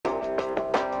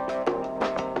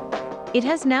It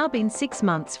has now been 6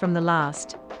 months from the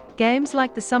last games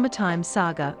like the Summertime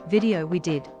Saga video we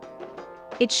did.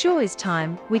 It sure is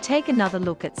time we take another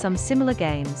look at some similar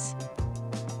games.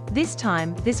 This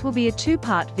time, this will be a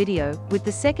 2-part video, with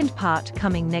the second part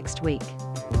coming next week.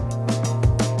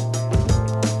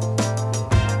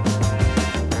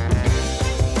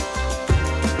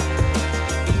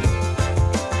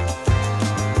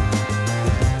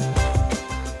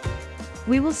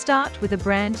 We will start with a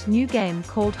brand new game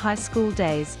called High School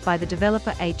Days by the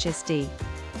developer HSD.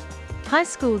 High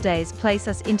School Days place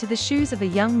us into the shoes of a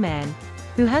young man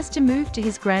who has to move to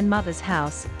his grandmother's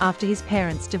house after his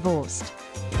parents divorced.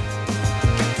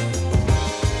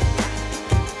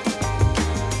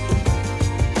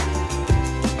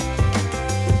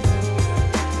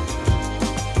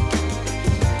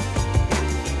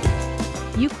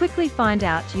 You quickly find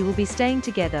out you will be staying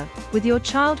together with your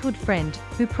childhood friend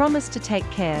who promised to take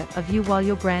care of you while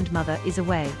your grandmother is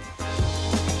away.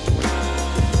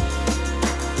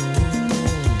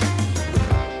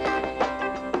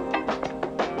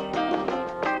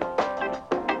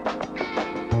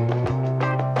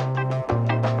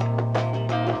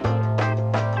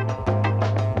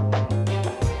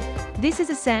 This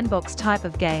is a sandbox type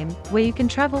of game where you can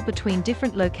travel between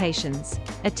different locations,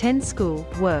 attend school,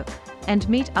 work, and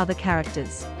meet other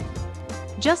characters.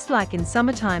 Just like in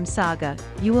Summertime Saga,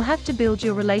 you will have to build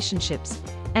your relationships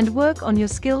and work on your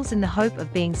skills in the hope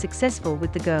of being successful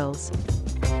with the girls.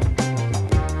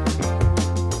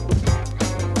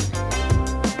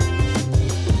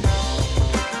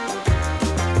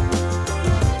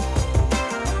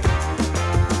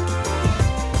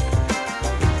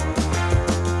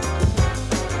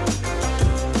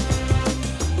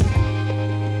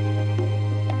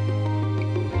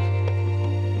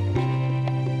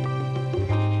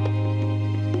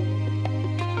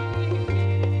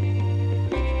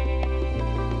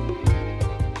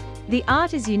 The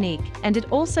art is unique, and it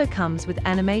also comes with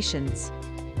animations.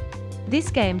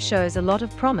 This game shows a lot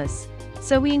of promise,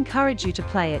 so we encourage you to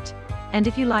play it, and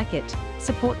if you like it,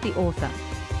 support the author.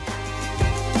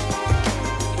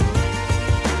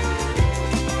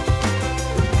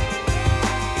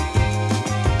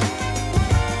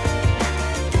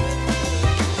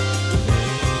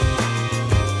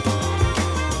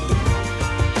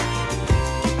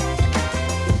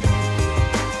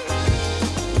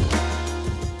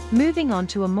 Moving on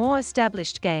to a more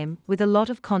established game with a lot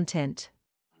of content.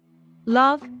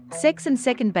 Love, Sex and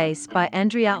Second Base by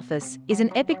Andrew Alphys is an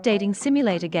epic dating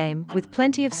simulator game with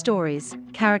plenty of stories,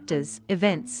 characters,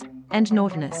 events, and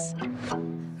naughtiness.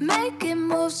 Making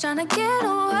moves, trying to get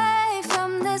away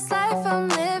from this life I'm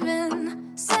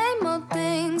living. Same old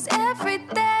things every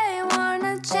day,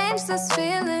 wanna change this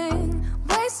feeling.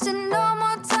 Wasting no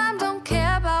more time, don't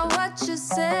care about what you're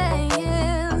saying.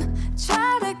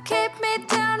 Try to keep me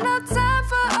down, no time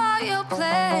for all your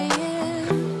playing.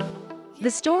 The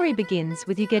story begins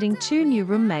with you getting 2 new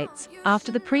roommates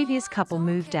after the previous couple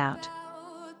moved out.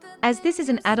 As this is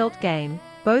an adult game,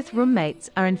 both roommates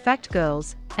are in fact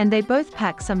girls, and they both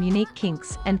pack some unique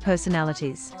kinks and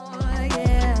personalities. Oh,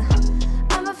 yeah.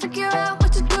 I'ma figure out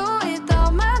what to do with all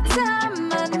my time,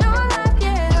 my new life,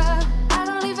 yeah. I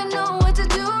don't even know what to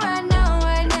do right now,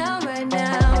 right now, right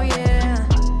now, yeah.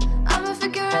 I'ma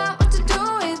figure out what to do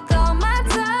with all my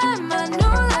time, my new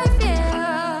life,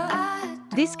 yeah.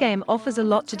 This game offers a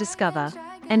lot to discover,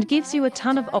 and gives you a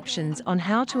ton of options on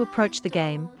how to approach the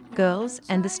game, girls,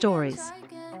 and the stories.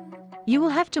 You will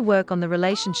have to work on the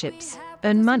relationships,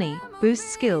 earn money, boost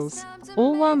skills,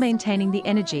 all while maintaining the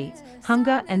energy,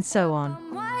 hunger, and so on.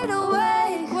 Wide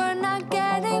awake, we're not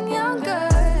getting younger.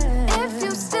 If you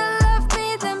still love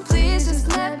me, then please just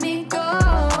let me go.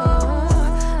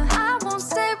 I won't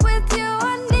stay with you,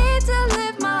 I need to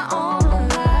live my own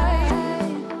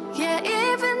life. Yeah,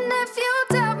 even if you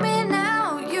doubt me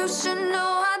now, you should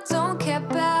know I don't care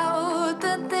about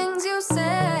the things you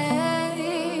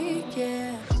say,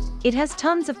 yeah. It has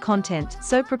tons of content,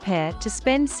 so prepare to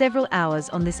spend several hours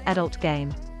on this adult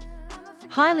game.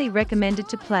 Highly recommended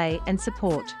to play and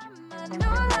support. My new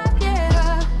life,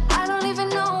 yeah. I don't even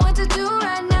know what to do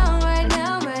right now, right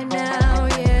now, right now,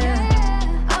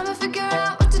 yeah. I'ma figure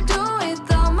out what to do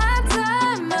with all my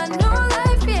time, my new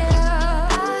life, yeah.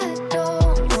 I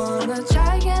don't wanna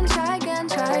try again, try again,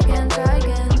 try again, try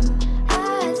again.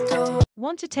 I don't.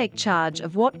 Want to take charge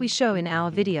of what we show in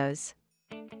our videos?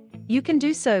 You can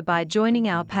do so by joining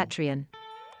our Patreon.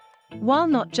 While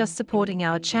not just supporting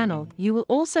our channel, you will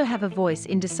also have a voice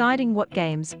in deciding what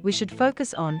games we should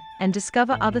focus on and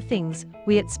discover other things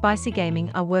we at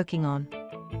SpicyGaming are working on.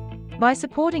 By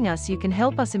supporting us, you can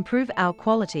help us improve our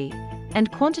quality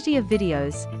and quantity of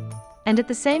videos, and at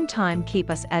the same time keep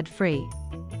us ad-free.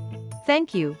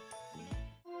 Thank you.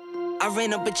 I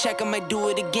ran up a check, I might do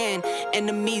it again.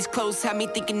 Enemies close, had me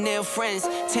thinking they're friends.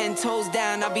 10 toes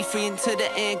down, I'll be free until the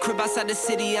end. Crib outside the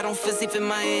city, I don't feel safe in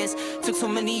my hands. Took so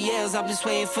many years, I'm just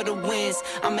waiting for the wins.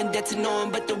 I'm in debt to no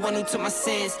one but the one who took my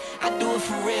sins. I do it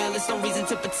for real, there's no reason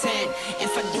to pretend.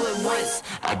 If I do it once,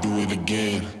 I do it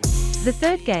again. The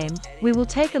third game we will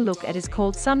take a look at is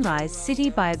called Sunrise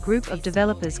City by a group of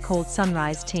developers called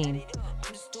Sunrise Team.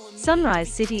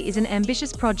 Sunrise City is an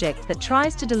ambitious project that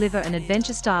tries to deliver an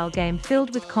adventure-style game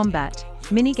filled with combat,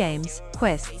 mini-games,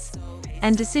 quests,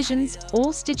 and decisions,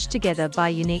 all stitched together by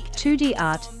unique 2D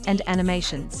art and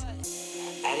animations.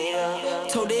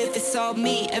 Told her if it's all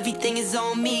me, everything is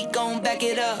on me, gon' back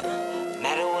it up.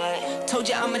 Matter what? Told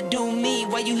you I'ma do me,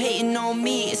 why you hating on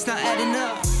me? It's not adding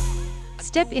up.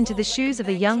 Step into the shoes of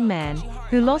a young man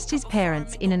who lost his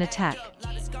parents in an attack.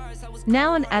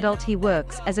 Now an adult, he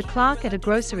works as a clerk at a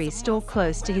grocery store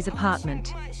close to his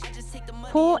apartment.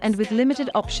 Poor and with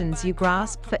limited options, you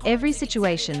grasp for every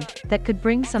situation that could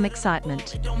bring some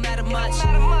excitement. Don't matter much.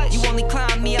 You only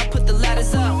climb me, I put the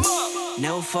ladders up.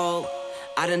 No fault,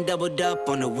 I done doubled up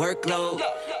on the workload.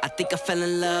 I think I fell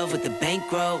in love with the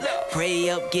bankroll.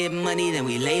 Pray up, get money, then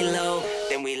we lay low.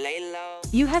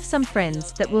 You have some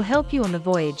friends that will help you on the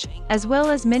voyage, as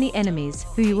well as many enemies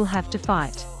who you will have to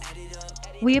fight.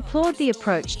 We applaud the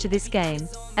approach to this game,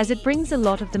 as it brings a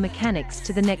lot of the mechanics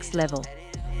to the next level.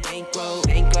 Bankroll,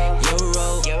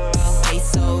 euro,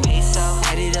 peso,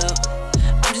 add it up.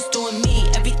 I'm just doing me,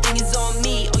 everything is on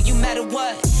me, oh you matter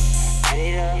what. Add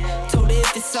it up. Told her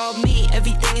if it's all me,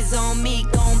 everything is on me,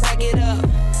 gon' back it up.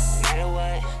 Matter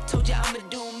what. Told you I'ma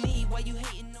do me, why you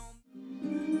hating on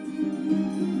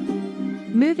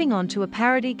me? Moving on to a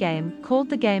parody game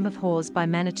called The Game of Whores by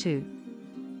Manitou.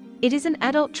 It is an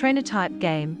adult trainer-type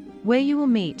game, where you will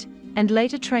meet, and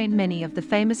later train many of the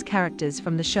famous characters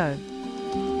from the show.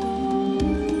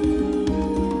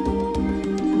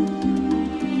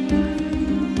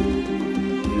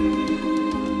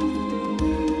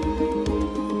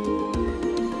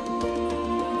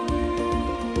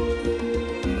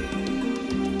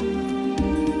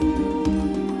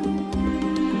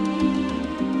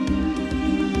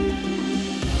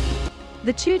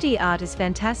 The 2D art is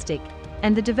fantastic,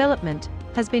 and the development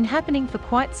has been happening for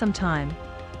quite some time,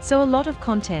 so a lot of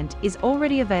content is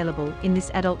already available in this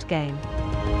adult game.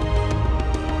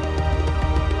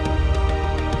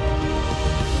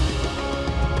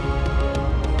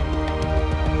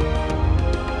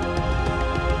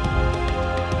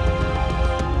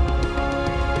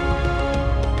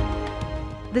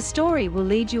 The story will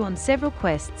lead you on several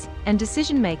quests and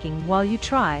decision-making while you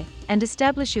try and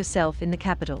establish yourself in the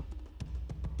capital.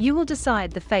 You will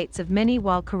decide the fates of many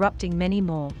while corrupting many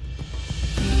more.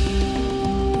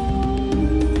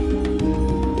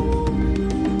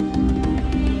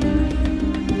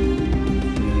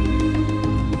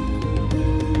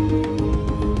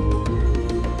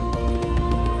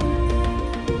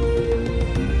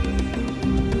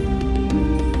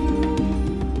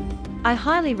 I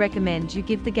highly recommend you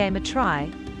give the game a try,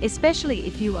 especially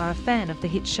if you are a fan of the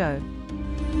hit show.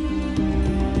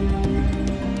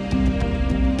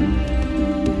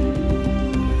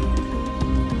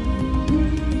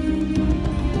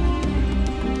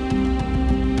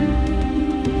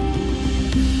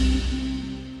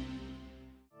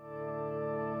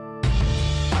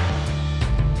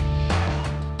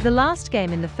 The last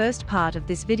game in the first part of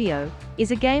this video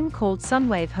is a game called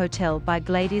Sunwave Hotel by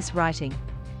Gladius Writing.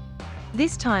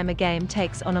 This time a game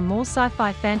takes on a more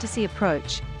sci-fi fantasy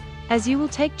approach, as you will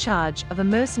take charge of a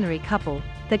mercenary couple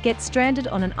that gets stranded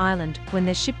on an island when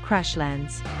their ship crash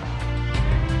lands.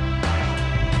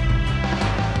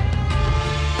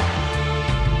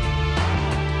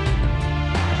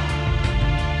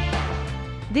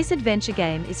 This adventure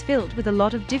game is filled with a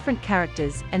lot of different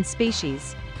characters and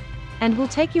species, and will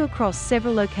take you across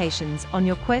several locations on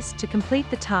your quest to complete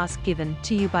the task given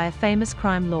to you by a famous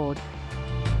crime lord.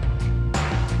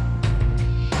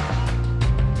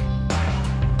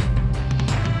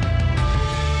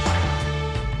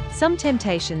 Some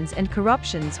temptations and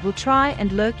corruptions will try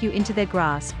and lurk you into their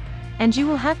grasp, and you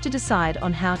will have to decide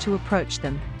on how to approach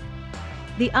them.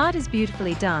 The art is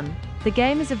beautifully done, the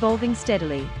game is evolving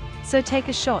steadily, so take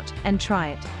a shot and try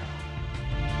it.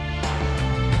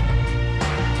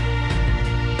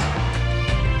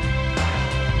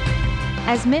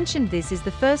 As mentioned, this is the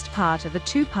first part of a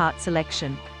two-part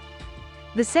selection.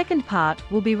 The second part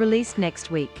will be released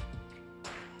next week.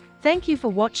 Thank you for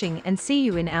watching and see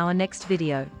you in our next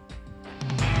video.